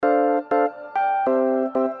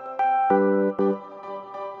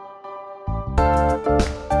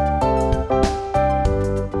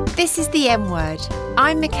This is the M Word.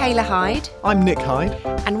 I'm Michaela Hyde. I'm Nick Hyde.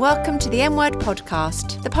 And welcome to the M Word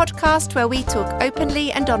podcast, the podcast where we talk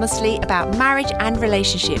openly and honestly about marriage and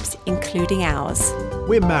relationships, including ours.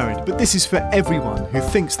 We're married, but this is for everyone who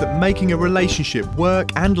thinks that making a relationship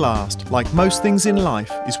work and last, like most things in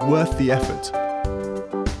life, is worth the effort.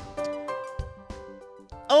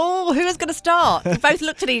 Oh, who is going to start? We both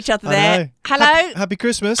looked at each other there. Hello. Happy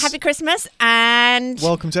Christmas. Happy Christmas and...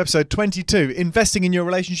 Welcome to episode 22, Investing in Your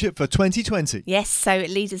Relationship for 2020. Yes, so it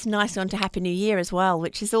leads us nicely on to Happy New Year as well,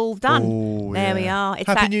 which is all done. Oh, there we are. It's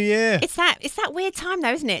Happy New Year. It's that weird time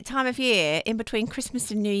though, isn't it? Time of year in between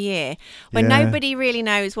Christmas and New Year when nobody really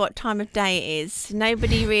knows what time of day it is.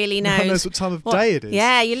 Nobody really knows. No one knows what time of day it is.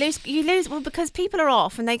 Yeah, you lose well because people are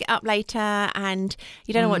off and they get up later and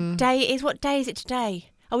you don't know what day it is. What day is it today?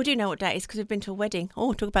 Oh, we do know what day it is because we've been to a wedding. Oh,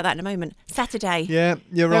 we'll talk about that in a moment. Saturday. Yeah,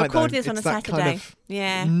 you're right. We're recording this it's on a that Saturday. Kind of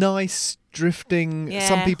yeah. Nice drifting. Yeah.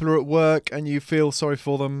 Some people are at work and you feel sorry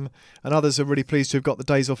for them, and others are really pleased to have got the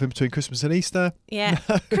days off in between Christmas and Easter. Yeah,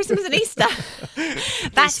 Christmas and Easter.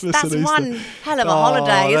 that's Easter. One hell of a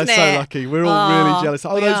holiday, isn't it? They're so lucky. We're all really jealous.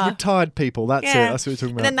 Oh, those retired people. That's it. That's what we're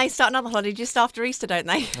talking about. And then they start another holiday just after Easter, don't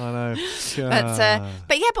they? I know.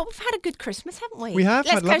 But we've had a good Christmas, haven't we? We have.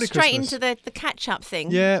 Let's had a lovely go straight Christmas. into the catch-up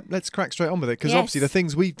thing. Yeah, let's crack straight on with it because obviously the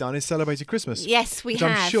things we've done is celebrated Christmas. Yes, we which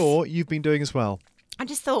have. I'm sure you've been doing as well. I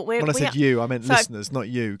just thought when I said you, I meant listeners, not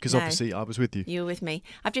you, because obviously I was with you. You were with me.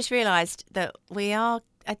 I've just realised that we are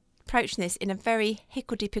approaching this in a very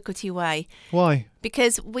hickledy-pickledy way. Why?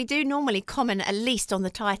 Because we do normally comment at least on the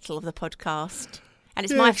title of the podcast. And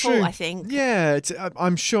it's my fault, I think. Yeah,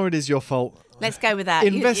 I'm sure it is your fault. Let's go with that.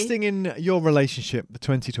 Investing in your relationship, the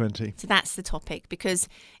 2020. So that's the topic, because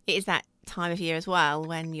it is that time of year as well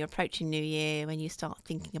when you're approaching New Year, when you start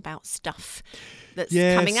thinking about stuff that's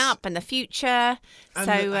coming up and the future.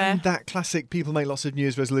 And that classic, people make lots of New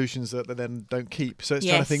Year's resolutions that they then don't keep. So it's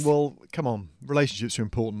trying to think, well, come on, relationships are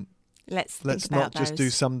important. Let's not just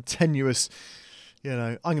do some tenuous,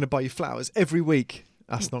 I'm going to buy you flowers every week.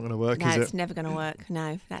 That's not going to work, is it? No, it's never going to work.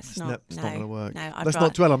 No, that's not. It's not going to work. No, let's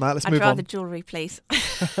not dwell on that. Let's move on. I'd rather jewellery, please.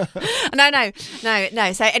 No.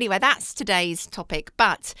 So anyway, that's today's topic.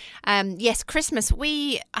 But yes, Christmas.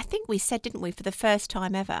 I think we said, didn't we, for the first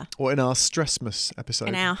time ever? Or in our Stressmas episode.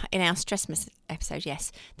 In our Stressmas episode,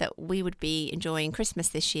 yes, that we would be enjoying Christmas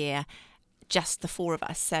this year, just the four of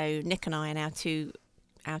us. So Nick and I and our two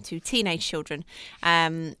teenage children.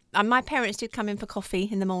 And my parents did come in for coffee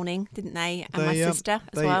in the morning, didn't they? And my sister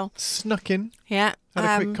as well. They snuck in. Yeah.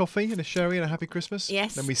 Had a quick coffee and a sherry and a happy Christmas.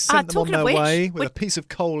 Yes. Then we sent them on their way with a piece of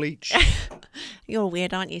coal each. You're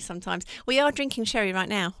weird, aren't you, sometimes? We are drinking sherry right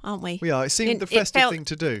now, aren't we? We are. It seemed the festive thing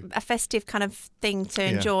to do. A festive kind of thing to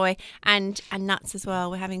enjoy. And nuts as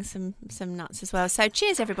well. We're having some nuts as well. So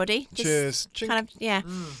cheers, everybody. Cheers. Kind of, yeah.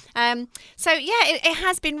 It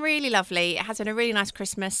has been really lovely. It has been a really nice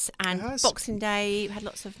Christmas. And Boxing Day, we had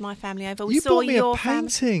lots of my family over. You bought me a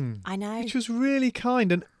painting. I know. Which was really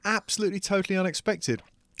kind and absolutely totally unexpected.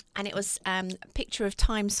 And it was a picture of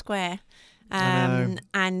Times Square.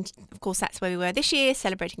 And of course that's where we were this year,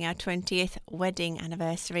 celebrating our 20th wedding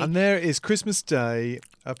anniversary. And there it is, Christmas Day,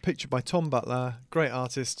 a picture by Tom Butler, great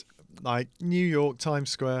artist, like New York, Times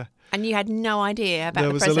Square. And you had no idea about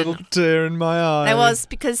the present. There was a little tear in my eye. There was,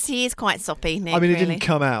 because he is quite soppy, Nick. I mean, it didn't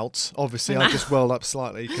come out, obviously. I just welled up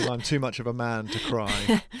slightly because I'm too much of a man to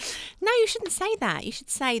cry. No, you shouldn't say that. You should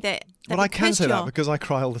say that. Well, I can say that because I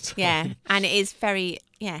cry all the time. Yeah, and it is very...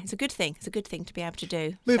 Yeah, it's a good thing. It's a good thing to be able to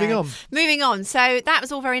do. Moving on. So that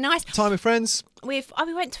was all very nice. Time with friends. We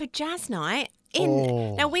went to a jazz night.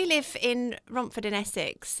 Now, we live in Romford in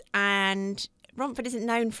Essex, and Romford isn't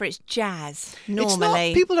known for its jazz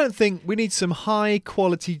normally. People don't think we need some high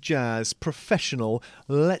quality jazz, professional.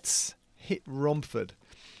 Let's hit Romford.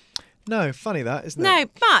 No, funny that, isn't it? No,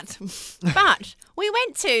 but we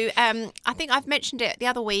went to, I think I've mentioned it the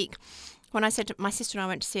other week when I said my sister and I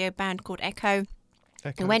went to see a band called Echo.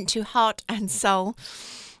 We went to Heart and Soul,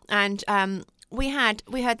 and we heard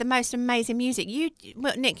the most amazing music.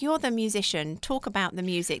 Nick, you're the musician. Talk about the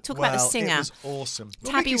music. Talk about the singer. It was awesome.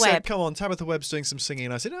 Tabby Webb said, come on, Tabitha Webb's doing some singing.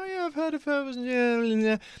 And I said, oh yeah, I've heard of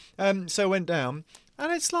her. So I went down,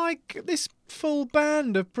 and it's like this full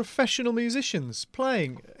band of professional musicians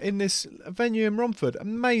playing in this venue in Romford.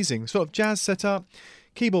 Amazing. Sort of jazz setup.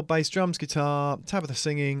 keyboard, bass, drums, guitar, Tabitha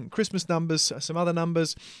singing, Christmas numbers, some other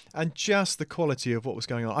numbers, and just the quality of what was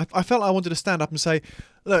going on. I felt like I wanted to stand up and say,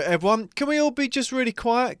 look, everyone, can we all be just really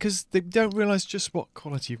quiet? Because they don't realise just what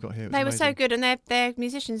quality you've got here. They were so good, and they're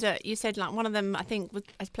musicians that you said, like one of them, I think,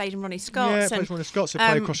 has played in Ronnie Scott's. Yeah, plays Ronnie Scott's. They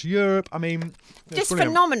play across Europe. I mean, just brilliant.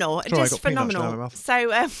 phenomenal. Sorry, just phenomenal.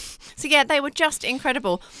 So yeah, they were just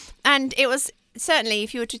incredible, and it was certainly,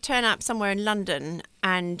 if you were to turn up somewhere in London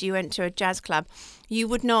and you went to a jazz club,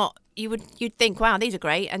 you'd think, wow, these are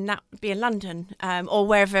great, and that would be in London or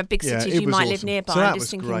wherever big cities you might live nearby. So I'm just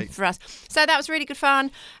thinking great for us. So that was really good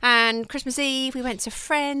fun. And Christmas Eve, we went to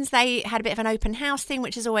friends. They had a bit of an open house thing,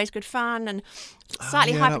 which is always good fun, and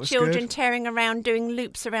slightly hyper children tearing around, doing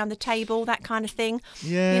loops around the table, that kind of thing.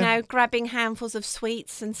 Yeah. You know, grabbing handfuls of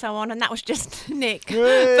sweets and so on. And that was just Nick. You've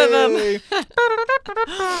You've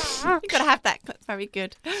got to have that. That's very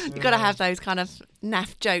good. You've got to have those kind of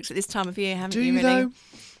naff jokes at this time of year, haven't you? Do you really? though?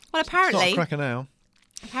 Well, apparently. It's not a cracker now.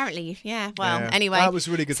 Apparently, yeah. Well, Yeah. anyway. That was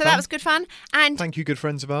really good fun. So that was good fun. And Thank you, good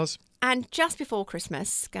friends of ours. And just before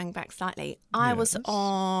Christmas, going back slightly, I was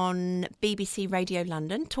on BBC Radio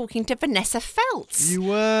London talking to Vanessa Feltz. You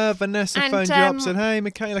were. Vanessa phoned you up and said, hey,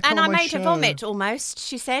 Michaela, come and on I my made show. her vomit almost,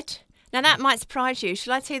 she said. Now, that might surprise you.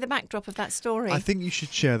 Shall I tell you the backdrop of that story? I think you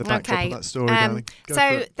should share the backdrop of that story, darling. Go for so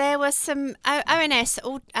it. there was some ONS,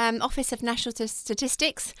 Office of National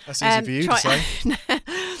Statistics. That's easy for you to say.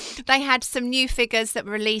 They had some new figures that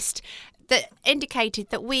were released that indicated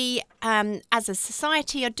that we, as a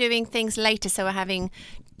society, are doing things later. So we're having,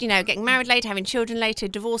 getting married later, having children later,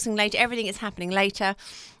 divorcing later, everything is happening later.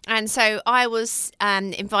 And so I was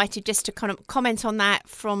invited just to kind of comment on that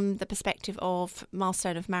from the perspective of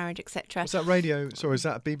milestone of marriage, etc. Was that radio? Sorry, is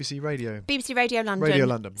that BBC Radio? BBC Radio London. Radio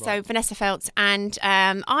London, right. So Vanessa Feltz. And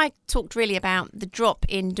I talked really about the drop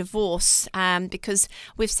in divorce because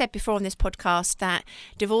we've said before on this podcast that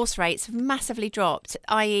divorce rates have massively dropped,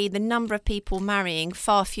 i.e. the number of people marrying,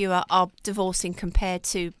 far fewer are divorcing compared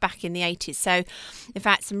to back in the 80s. So in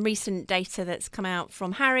fact, some recent data that's come out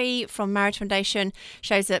from Harry, from Marriage Foundation,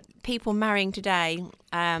 shows that people marrying today,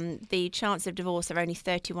 the chance of divorce are only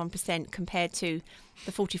 31% compared to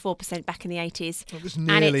the 44% back in the 80s. It was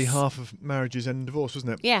nearly half of marriages end in divorce,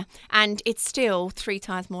 wasn't it? Yeah, and it's still 3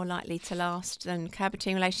 times more likely to last than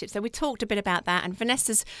cohabiting relationships. So we talked a bit about that, and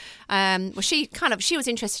Vanessa's, she was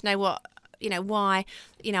interested to know what, why,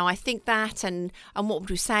 I think that, and what would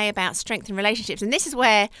we say about strengthening relationships. And this is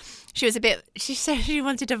where she was she said she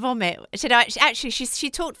wanted to vomit. She said, actually, she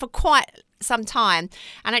talked for quite some time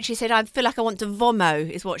and actually said, I feel like I want to vomo,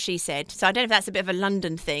 is what she said. So I don't know if that's a bit of a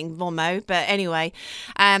London thing, vomo, but anyway.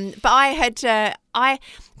 But I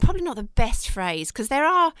probably not the best phrase, because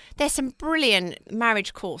there's some brilliant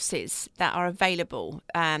marriage courses that are available.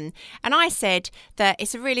 And I said that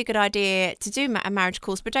it's a really good idea to do a marriage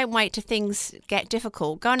course, but don't wait till things get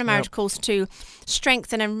difficult. Go on a marriage course to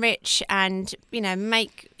strengthen, enrich, and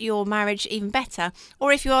make your marriage even better.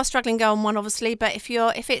 Or if you are struggling, go on one, obviously. But if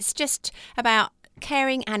it's just about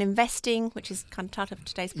caring and investing, which is kind of title of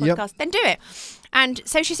today's podcast, then do it. And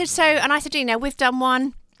so she said, and I said, we've done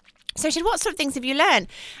one. So she said, what sort of things have you learned?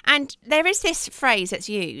 And there is this phrase that's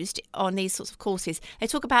used on these sorts of courses. They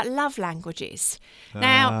talk about love languages.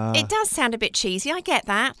 Now, it does sound a bit cheesy, I get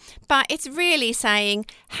that, but it's really saying,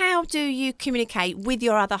 how do you communicate with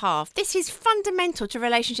your other half? This is fundamental to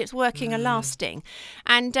relationships working and lasting.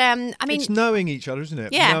 And it's knowing each other, isn't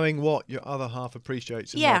it? Yeah. Knowing what your other half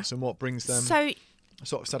appreciates and likes and what brings them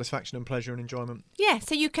sort of satisfaction and pleasure and enjoyment. Yeah,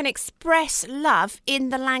 so you can express love in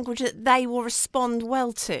the language that they will respond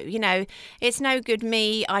well to. It's no good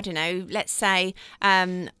me, I don't know, let's say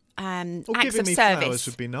acts giving of me service. Flowers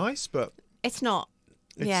would be nice, but it's not.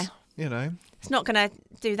 It's not going to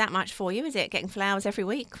do that much for you, is it? Getting flowers every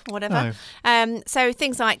week or whatever. No. So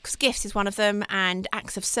things like gifts is one of them, and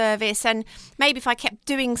acts of service. And maybe if I kept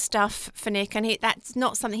doing stuff for Nick and that's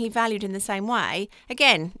not something he valued in the same way,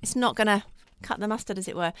 again, it's not going to cut the mustard, as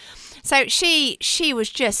it were. So she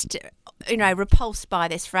was just, repulsed by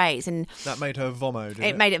this phrase, and that made her vomo. Didn't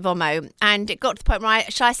it made it vomo, and it got to the point where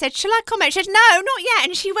I said, "Shall I comment?" She said, "No, not yet,"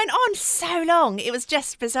 and she went on so long. It was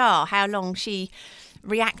just bizarre how long she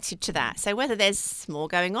reacted to that. So whether there's more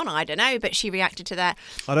going on, I don't know, but she reacted to that.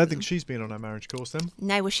 I don't think she's been on her marriage course then.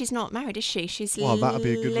 No, well, she's not married, is she? She's that'd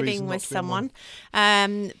be a good living with someone.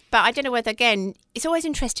 But I don't know whether, again, it's always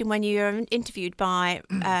interesting when you're interviewed by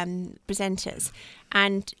presenters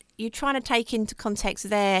and you're trying to take into context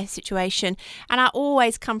their situation. And I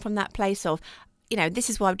always come from that place of, this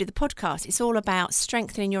is why we do the podcast. It's all about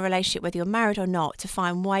strengthening your relationship, whether you're married or not, to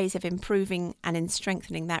find ways of improving and in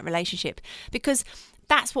strengthening that relationship. Because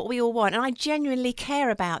that's what we all want. And I genuinely care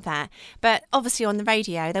about that. But obviously on the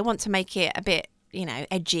radio, they want to make it a bit,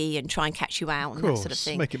 edgy and try and catch you out and that sort of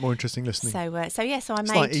thing. Make it more interesting listening. So I it's made...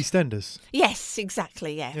 like EastEnders. Yes,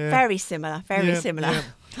 exactly, yeah. Very similar, very similar. Yeah.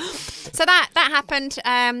 So that happened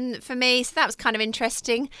for me, so that was kind of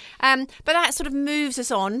interesting. But that sort of moves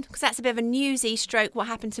us on, because that's a bit of a newsy stroke, what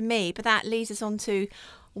happened to me, but that leads us on to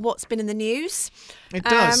what's been in the news. It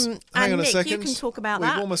does. Hang on Nick, a second. you can talk about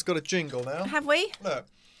that. We've almost got a jingle now. Have we? Look.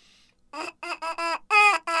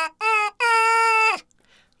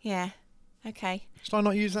 Yeah. Okay. Should I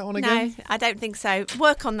not use that one again? No, I don't think so.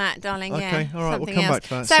 Work on that, darling. Okay, yeah. all right, we'll come back to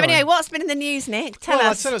that. So Sorry. anyway, what's been in the news, Nick? Tell us.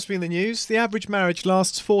 I'll tell us what's been in the news. The average marriage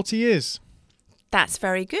lasts 40 years. That's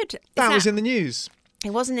very good. That was in the news. It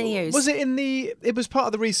wasn't in the news. Was it in the... It was part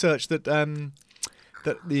of the research that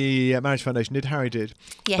the Marriage Foundation did, Harry did.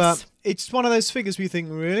 Yes. But it's one of those figures where you think,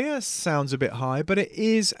 really, that sounds a bit high, but it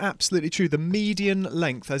is absolutely true. The median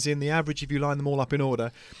length, as in the average, if you line them all up in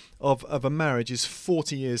order, of a marriage is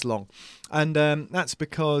 40 years long. And that's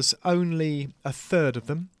because only a third of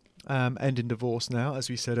them end in divorce now,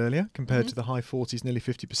 as we said earlier, compared to the high 40s, nearly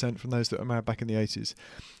 50% from those that were married back in the 80s.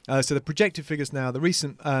 So the projected figures now, the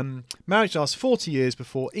recent marriage lasts 40 years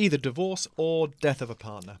before either divorce or death of a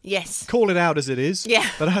partner. Yes. Call it out as it is, Yeah.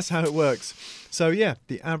 but that's how it works. So yeah,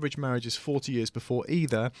 the average marriage is 40 years before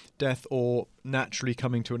either death or naturally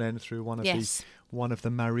coming to an end through one of the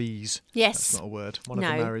marries. Yes. That's not a word. One of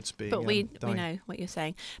the marrieds being but we dying. know what you're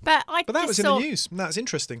saying. But that was in the news. And that's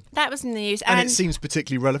interesting. That was in the news. And it seems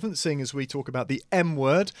particularly relevant, seeing as we talk about the M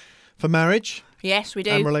word for marriage. Yes, we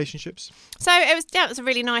do. And relationships. So that was a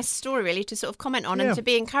really nice story, really, to sort of comment on and to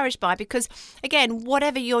be encouraged by, because, again,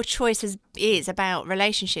 whatever your choice is about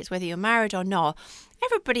relationships, whether you're married or not,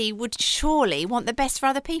 everybody would surely want the best for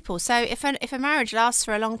other people. So if a marriage lasts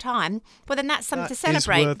for a long time, well, then that's something to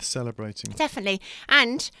celebrate. That is worth celebrating. Definitely.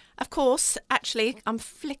 And, of course, actually, I'm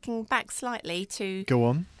flicking back slightly to... Go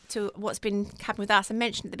on. To what's been happening with us. I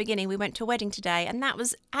mentioned at the beginning we went to a wedding today, and that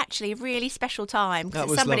was actually a really special time. That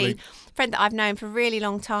was somebody, lovely. a friend that I've known for a really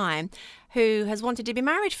long time, who has wanted to be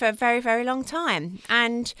married for a very, very long time,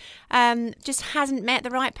 and just hasn't met the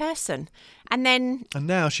right person. And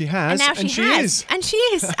now she has. And she is. And she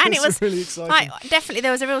is. And it was really exciting. Like, definitely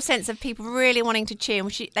there was a real sense of people really wanting to cheer.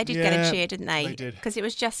 And they did get a cheer, didn't they? They did. Because it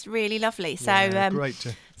was just really lovely. So great to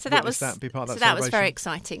be part of that. So celebration. that was very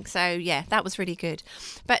exciting. So yeah, that was really good.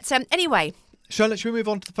 But anyway, shall we move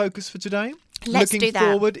on to the focus for today? Let's Looking do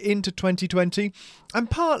that. forward into 2020,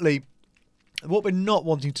 and partly what we're not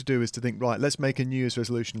wanting to do is to think, right, let's make a New Year's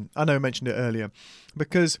resolution. I know I mentioned it earlier,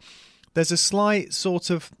 because there's a slight sort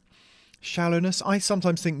of shallowness. I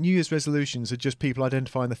sometimes think New Year's resolutions are just people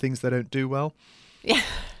identifying the things they don't do well. Yeah.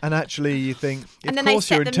 And actually you think, of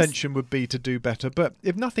course your intention would be to do better, but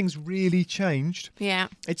if nothing's really changed,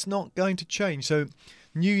 it's not going to change. So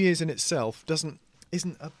New Year's in itself isn't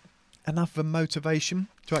enough of a motivation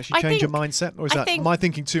to actually change your mindset, or am I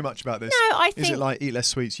thinking too much about this? No, I think... Is it like eat less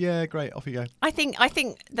sweets? Yeah, great, off you go. I think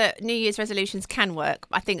that New Year's resolutions can work.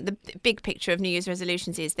 I think the big picture of New Year's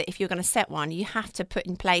resolutions is that if you're going to set one, you have to put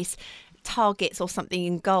in place targets or something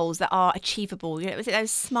in goals that are achievable. Was it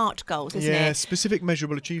those SMART goals, isn't it? Yeah, specific,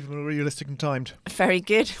 measurable, achievable, realistic and timed. Very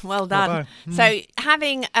good. Well done. So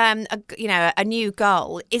having a new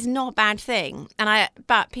goal is not a bad thing,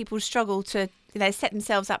 but people struggle to set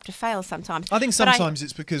themselves up to fail sometimes. I think sometimes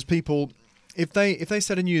it's because people, if they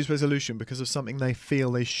set a New Year's resolution because of something they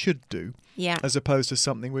feel they should do, as opposed to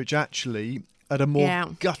something which actually at a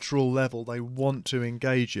more guttural level they want to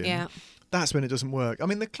engage in, that's when it doesn't work. I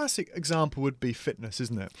mean, the classic example would be fitness,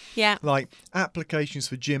 isn't it? Yeah. Like applications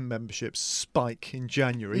for gym memberships spike in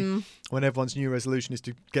January when everyone's new resolution is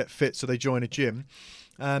to get fit, so they join a gym.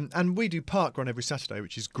 And we do parkrun every Saturday,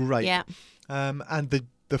 which is great. Yeah. And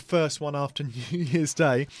the first one after New Year's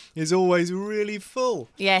Day is always really full.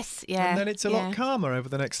 Yes, yeah. And then it's a lot calmer over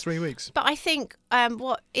the next 3 weeks. But I think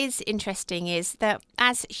what is interesting is that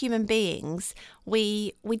as human beings,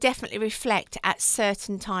 we definitely reflect at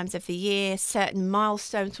certain times of the year, certain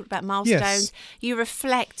milestones, talk about milestones. Yes. You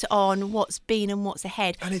reflect on what's been and what's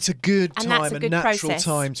ahead. And it's a good time, a natural process.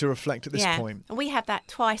 Time to reflect at this point. And we have that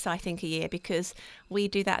twice, I think, a year, because we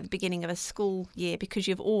do that at the beginning of a school year, because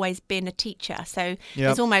you've always been a teacher. So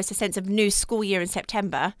there's almost a sense of new school year in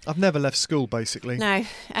September. I've never left school, basically. No.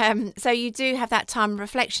 So you do have that time of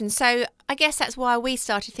reflection. So I guess that's why we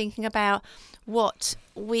started thinking about what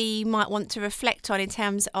we might want to reflect on in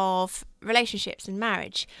terms of relationships and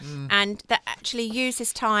marriage, and that actually use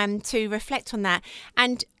this time to reflect on that.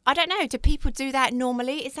 And I don't know, do people do that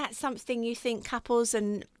normally? Is that something you think couples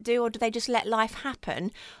and do, or do they just let life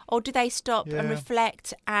happen? Or do they stop and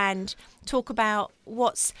reflect and talk about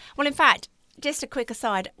what's... Well, in fact, just a quick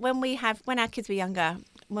aside, when our kids were younger,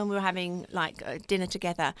 when we were having like dinner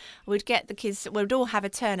together, we'd get the kids, we'd all have a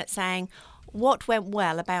turn at saying what went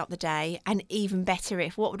well about the day, and even better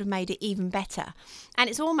if, what would have made it even better. And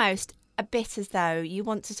it's almost a bit as though you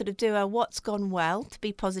want to sort of do a what's gone well, to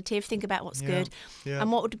be positive, think about what's good,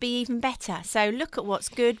 and what would be even better. So look at what's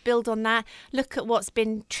good, build on that, look at what's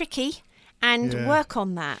been tricky and work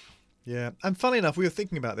on that. Yeah, and funnily enough, we were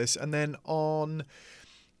thinking about this, and then on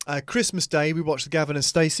Christmas Day, we watched the Gavin and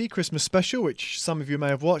Stacey Christmas special, which some of you may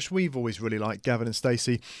have watched. We've always really liked Gavin and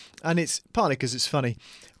Stacey, and it's partly because it's funny,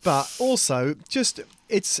 but also just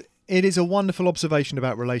it is a wonderful observation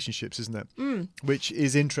about relationships, isn't it? Which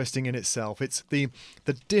is interesting in itself. It's the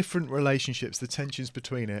different relationships, the tensions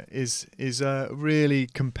between it is really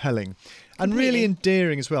compelling and really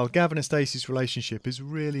endearing as well. Gavin and Stacey's relationship is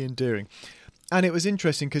really endearing. And it was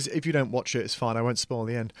interesting because if you don't watch it, it's fine. I won't spoil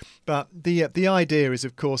the end. But the idea is,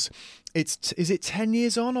 of course, is it 10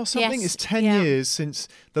 years on or something? Yes. It's 10 years since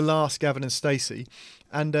the last Gavin and Stacey.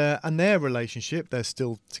 And their relationship, they're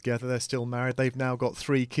still together, they're still married. They've now got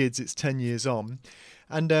 3 kids. It's 10 years on.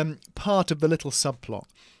 And part of the little subplot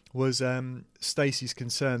was Stacey's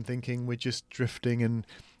concern, thinking we're just drifting and...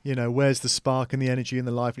 You know, where's the spark and the energy and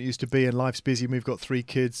the life it used to be? And life's busy and we've got 3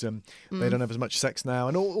 kids and they don't have as much sex now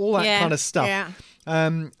and all that kind of stuff. Yeah.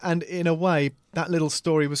 And in a way, that little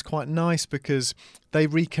story was quite nice because they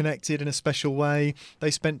reconnected in a special way. They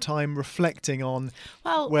spent time reflecting on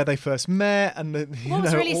where they first met. And what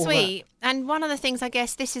was really sweet. And one of the things, I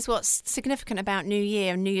guess, this is what's significant about New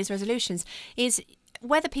Year and New Year's resolutions is...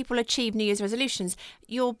 whether people achieve New Year's resolutions,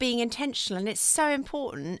 you're being intentional, and it's so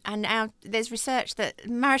important. And there's research that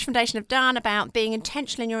Marriage Foundation have done about being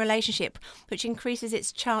intentional in your relationship, which increases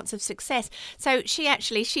its chance of success. So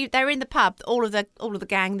they were in the pub, all of the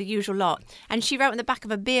gang, the usual lot, and she wrote on the back of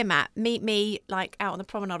a beer mat, "Meet me like out on the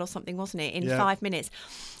promenade" or something, wasn't it? In 5 minutes.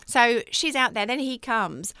 So she's out there, then he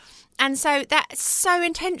comes. And so that's so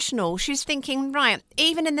intentional. She's thinking, right,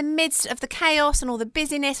 even in the midst of the chaos and all the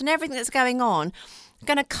busyness and everything that's going on,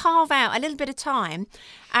 going to carve out a little bit of time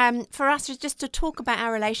for us just to talk about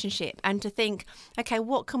our relationship and to think, okay,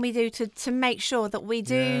 what can we do to make sure that we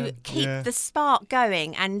do keep the spark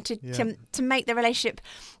going and to make the relationship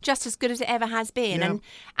just as good as it ever has been. Yeah.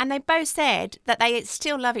 And they both said that they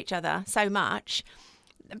still love each other so much,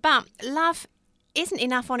 but love isn't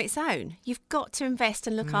enough on its own. You've got to invest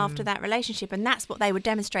and look after that relationship, and that's what they were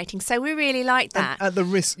demonstrating. So we really like that. And at the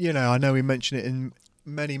risk, I know we mention it in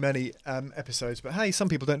many episodes, but hey, some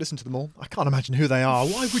people don't listen to them all. I can't imagine who they are.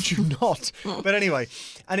 Why would you not? But anyway,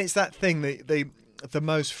 and it's that thing, the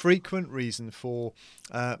most frequent reason for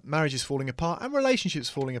marriages falling apart and relationships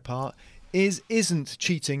falling apart isn't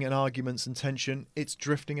cheating and arguments and tension, it's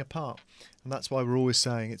drifting apart. And that's why we're always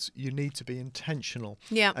saying you need to be intentional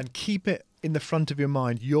and keep it in the front of your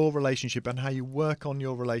mind, your relationship and how you work on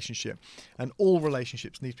your relationship. And all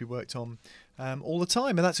relationships need to be worked on all the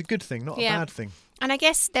time. And that's a good thing, not a bad thing. And I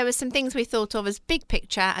guess there were some things we thought of as big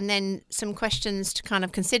picture and then some questions to kind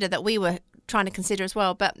of consider that we were trying to consider as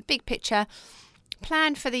well. But big picture,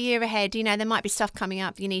 plan for the year ahead. There might be stuff coming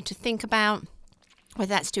up you need to think about, whether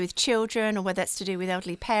that's to do with children or whether that's to do with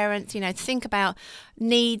elderly parents. Think about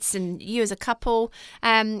needs and you as a couple,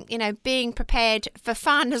 being prepared for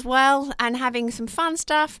fun as well and having some fun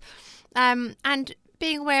stuff, and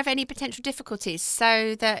being aware of any potential difficulties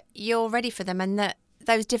so that you're ready for them and that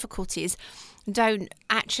those difficulties don't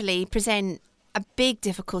actually present a big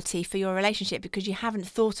difficulty for your relationship because you haven't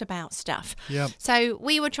thought about stuff. Yeah. So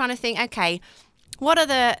we were trying to think, okay, what are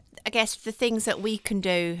the things that we can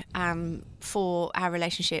do for our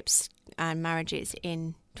relationships and marriages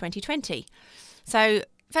in 2020? So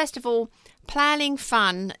first of all, planning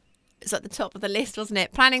fun is at the top of the list, wasn't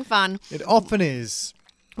it? Planning fun. It often is.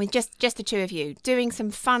 With just the two of you, doing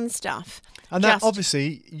some fun stuff. And that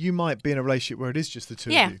obviously, you might be in a relationship where it is just the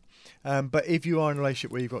two of you. But if you are in a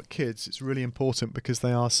relationship where you've got kids, it's really important because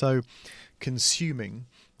they are so consuming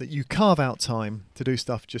that you carve out time to do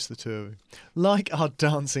stuff just the two of you. Like our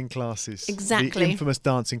dancing classes. Exactly. The infamous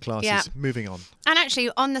dancing classes. Yeah. Moving on. And actually,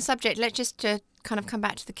 on the subject, let's just kind of come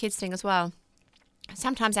back to the kids thing as well.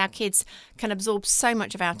 Sometimes our kids can absorb so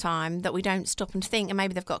much of our time that we don't stop and think, and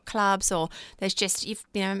maybe they've got clubs or there's just,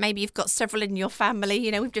 maybe you've got several in your family,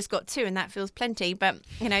 we've just got 2 and that feels plenty. But,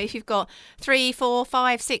 if you've got 3, 4,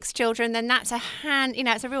 5, 6 children, then that's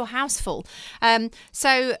it's a real house full.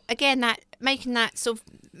 So again,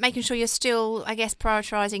 making sure you're still, I guess,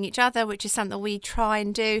 prioritising each other, which is something we try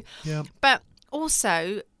and do. Yeah. But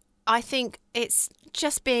also I think it's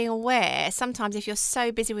just being aware. Sometimes if you're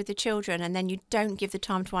so busy with the children and then you don't give the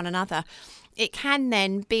time to one another, it can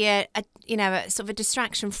then be a sort of a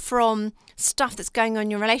distraction from stuff that's going on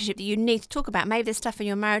in your relationship that you need to talk about. Maybe there's stuff in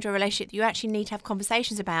your marriage or relationship that you actually need to have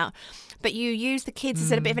conversations about, but you use the kids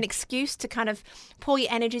as a bit of an excuse to kind of pour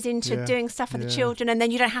your energies into doing stuff for the children, and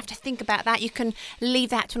then you don't have to think about that. You can leave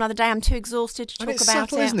that to another day. I'm too exhausted to talk about it. And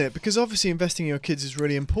it's subtle, isn't it? Because obviously investing in your kids is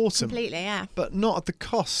really important. Completely, yeah. But not at the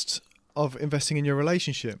cost of investing in your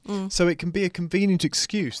relationship. So it can be a convenient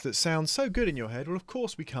excuse that sounds so good in your head. Well, of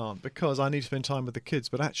course we can't because I need to spend time with the kids.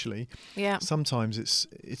 But actually, sometimes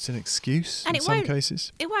it's an excuse in some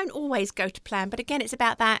cases. It won't always go to plan. But again, it's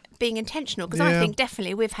about that being intentional. Because I think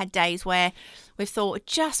definitely we've had days where we've thought,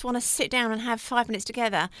 just want to sit down and have 5 minutes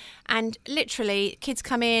together. And literally, kids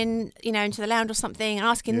come in, into the lounge or something and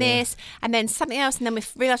asking this and then something else. And then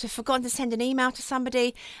we've realised we've forgotten to send an email to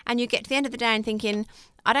somebody. And you get to the end of the day and thinking,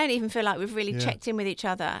 I don't even feel like we've really checked in with each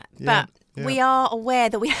other. But we are aware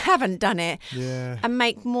that we haven't done it and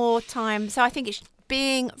make more time. So I think it's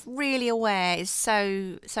being really aware is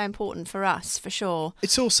so important for us, for sure.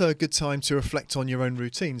 It's also a good time to reflect on your own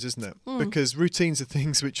routines, isn't it? Because routines are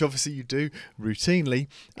things which obviously you do routinely,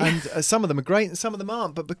 and some of them are great and some of them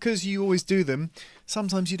aren't, but because you always do them,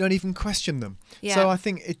 sometimes you don't even question them. So I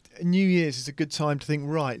think New Year's is a good time to think,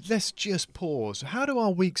 right, let's just pause. How do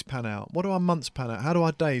our weeks pan out? What do our months pan out? How do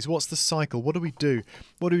our days? What's the cycle? What do we do?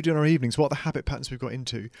 What do we do in our evenings? What are the habit patterns we've got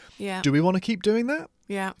into? Do we want to keep doing that?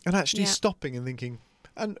 And actually stopping and thinking,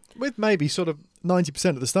 and with maybe sort of 90%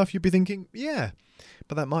 of the stuff, you'd be thinking,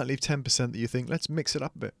 but that might leave 10% that you think, let's mix it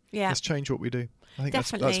up a bit. Let's change what we do. I think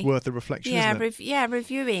that's worth the reflection, isn't it?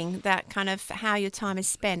 Reviewing that kind of how your time is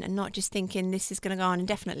spent and not just thinking this is going to go on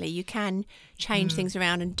indefinitely. You can change things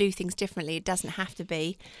around and do things differently. It doesn't have to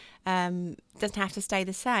be. Doesn't have to stay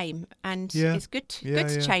the same, and it's good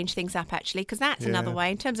to change things up, actually, because that's another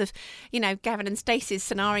way in terms of Gavin and Stacey's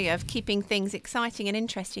scenario of keeping things exciting and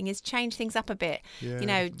interesting is change things up a bit,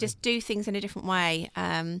 just do things in a different way,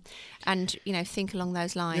 and think along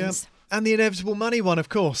those lines. And the inevitable money one, of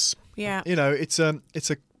course. It's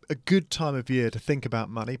a good time of year to think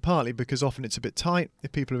about money, partly because often it's a bit tight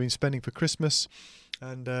if people have been spending for Christmas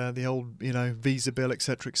and the old visa bill,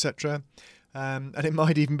 etc. And it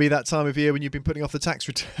might even be that time of year when you've been putting off the tax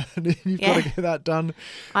return and you've got to get that done.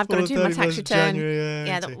 I've got to do my tax return.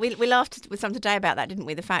 January, we laughed with some today about that, didn't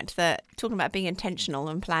we? The fact that talking about being intentional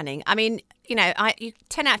and planning. I mean,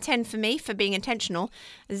 10 out of 10 for me for being intentional,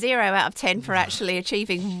 0 out of 10 for actually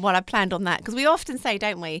achieving what I planned on that. Because we often say,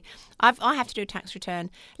 don't we, I have to do a tax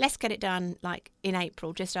return. Let's get it done like in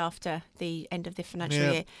April, just after the end of the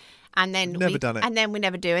financial year. And then we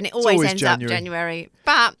never do, and it always ends up January.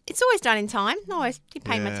 But it's always done in time. Always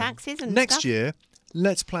pay my taxes and next year.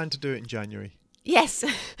 Let's plan to do it in January. Yes.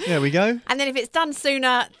 There we go. And then if it's done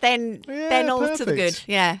sooner, then all to the good.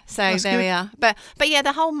 Yeah. So that's there we are. But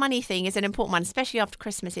the whole money thing is an important one, especially after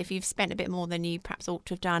Christmas. If you've spent a bit more than you perhaps ought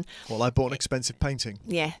to have done. Well, I bought an expensive painting.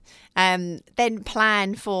 Yeah. Then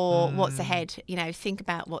plan for what's ahead. Think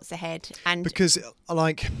about what's ahead, and because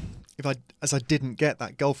as I didn't get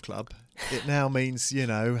that golf club, it now means,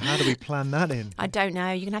 how do we plan that in? I don't know.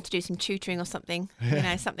 You're going to have to do some tutoring or something,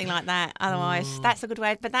 something like that. Otherwise, that's a good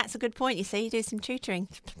way. But that's a good point, you see. You do some tutoring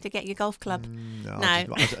to get your golf club. No. I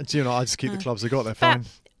just keep the clubs I got. They're fine.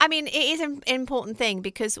 I mean, it is an important thing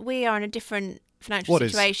because we are in a different financial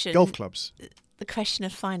situation. What is golf clubs? The question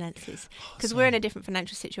of finances, because we're in a different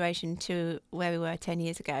financial situation to where we were 10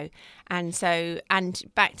 years ago, and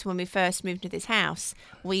back to when we first moved to this house,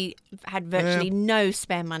 we had virtually no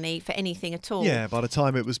spare money for anything at all. By the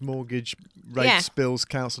time it was mortgage, rates, bills,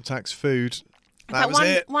 council tax, food. That was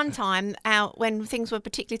it. One time out when things were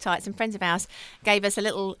particularly tight, some friends of ours gave us a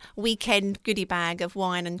little weekend goodie bag of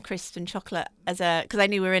wine and crisps and chocolate because they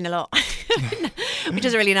knew we were in a lot, which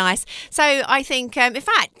is really nice. So I think, in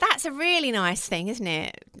fact, that's a really nice thing, isn't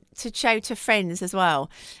it? To show to friends as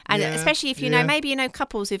well, and especially if maybe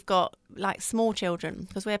couples who've got like small children,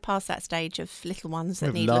 because we're past that stage of little ones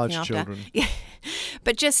that need looking after. Children.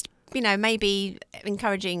 But just maybe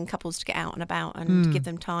encouraging couples to get out and about and give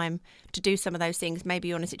them time to do some of those things. Maybe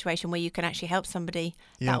you're in a situation where you can actually help somebody.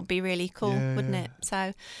 That would be really cool, wouldn't it?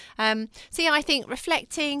 So, I think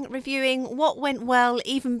reflecting, reviewing what went well,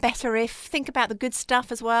 even better if. Think about the good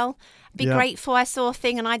stuff as well. Be grateful. I saw a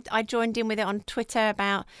thing and I joined in with it on Twitter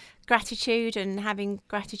about gratitude and having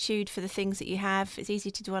gratitude for the things that you have. It's easy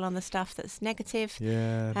to dwell on the stuff that's negative.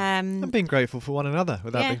 And being grateful for one another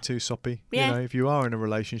without being too soppy. If you are in a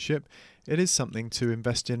relationship, it is something to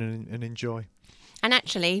invest in and enjoy. And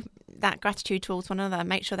actually, that gratitude towards one another,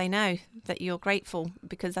 make sure they know that you're grateful,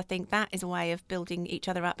 because I think that is a way of building each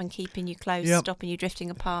other up and keeping you close, stopping you drifting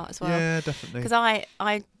apart as well. Yeah, definitely. Because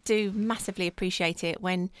I do massively appreciate it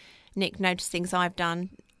when Nick notices things I've done,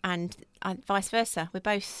 and vice versa. We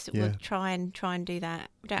both will try and do that.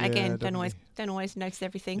 Don't always notice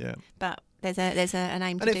everything, but there's an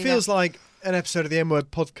aim to do that. And it feels like an episode of the N-Word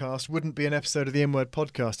podcast wouldn't be an episode of the N-Word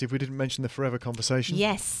podcast if we didn't mention the forever conversation.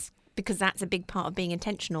 Yes, because that's a big part of being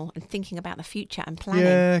intentional and thinking about the future and planning.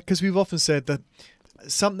 Yeah, because we've often said that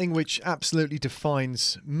something which absolutely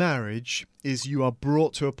defines marriage is you are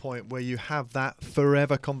brought to a point where you have that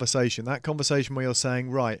forever conversation, that conversation where you're saying,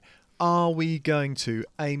 right, are we going to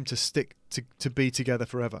aim to stick to be together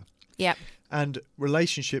forever? Yeah. And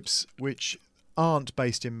relationships which aren't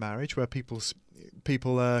based in marriage, where people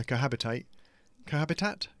cohabitate,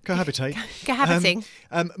 cohabiting,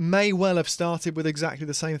 may well have started with exactly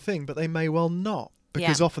the same thing, but they may well not,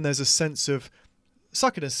 because often there's a sense of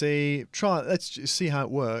suck it and see, let's just see how it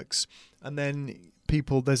works, and then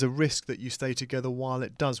there's a risk that you stay together while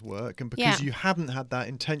it does work, and because you haven't had that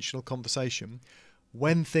intentional conversation,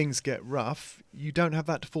 when things get rough, you don't have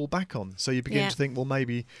that to fall back on, so you begin to think, well,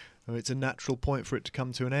 maybe it's a natural point for it to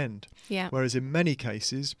come to an end. Yeah. Whereas in many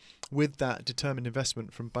cases, with that determined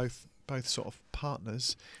investment from both sort of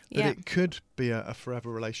partners, that it could be a forever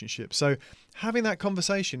relationship. So having that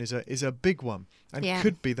conversation is a big one, and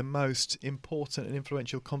could be the most important and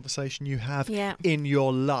influential conversation you have in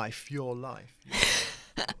your life.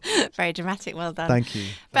 Very dramatic. Well done. Thank you.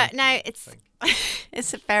 But no,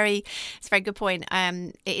 it's a very good point.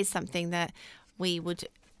 It is something that we would,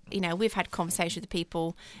 we've had conversations with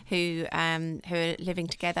people who are living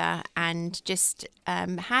together, and just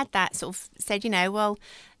had that sort of said, well,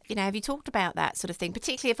 have you talked about that sort of thing?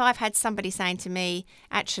 Particularly if I've had somebody saying to me,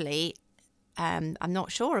 actually, I'm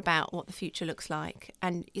not sure about what the future looks like.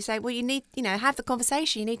 And you say, well, you need, have the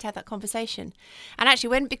conversation. You need to have that conversation. And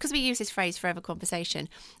actually, because we use this phrase forever conversation,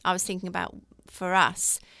 I was thinking about, for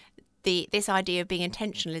us, this idea of being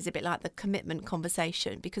intentional is a bit like the commitment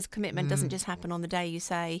conversation, because commitment doesn't just happen on the day you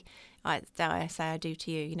say, I do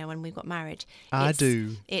to you, when we've got married. I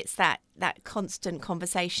do. It's that constant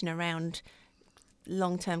conversation around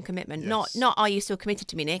long-term commitment. Yes. Not are you still committed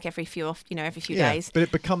to me, Nick, every few days. But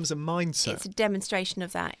it becomes a mindset. It's a demonstration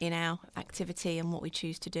of that in our activity and what we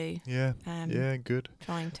choose to do. Yeah. Good.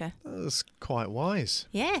 Trying to. That's quite wise.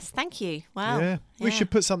 Yes, thank you. Wow. Yeah. We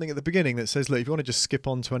should put something at the beginning that says, look, if you want to just skip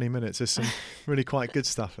on 20 minutes, there's some really quite good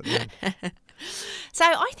stuff at the end. So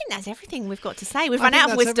I think that's everything we've got to say. We've run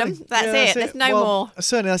out of wisdom. Everything. That's it. There's no more.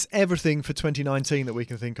 Certainly that's everything for 2019 that we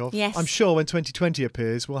can think of. Yes. I'm sure when 2020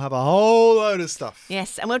 appears, we'll have a whole load of stuff.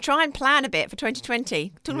 Yes, and we'll try and plan a bit for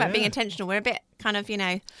 2020. Talking about being intentional, we're a bit kind of,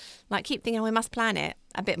 like keep thinking, we must plan it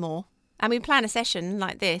a bit more. And we plan a session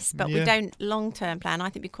like this, but we don't long-term plan. I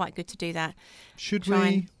think it'd be quite good to do that. Should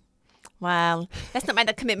we? Well, let's not make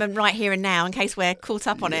that commitment right here and now in case we're caught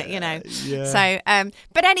up on it, Yeah. So,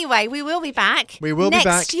 but anyway, we will be back. We will be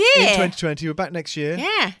back year. In 2020. We're back next year.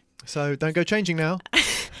 Yeah. So don't go changing now.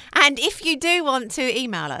 And if you do want to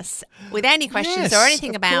email us with any questions or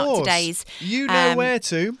anything about today's... You know where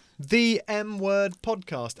to. The M-Word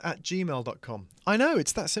Podcast at gmail.com. I know,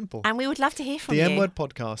 it's that simple. And we would love to hear from you. The M-Word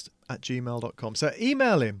Podcast at gmail.com. So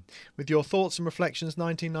email him with your thoughts and reflections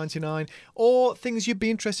 1999, or things you'd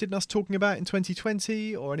be interested in us talking about in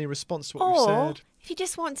 2020, or any response to what we've said. If you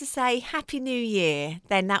just want to say Happy New Year,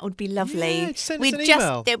 then that would be lovely. Yeah, send us an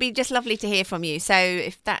email. It would be just lovely to hear from you. So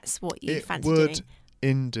if that's what you fancy doing.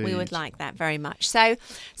 Indeed. We would like that very much. So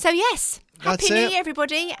yes. Happy New Year,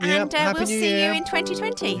 everybody. And we'll see you in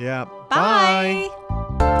 2020. Yeah. Bye.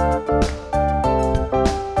 Bye.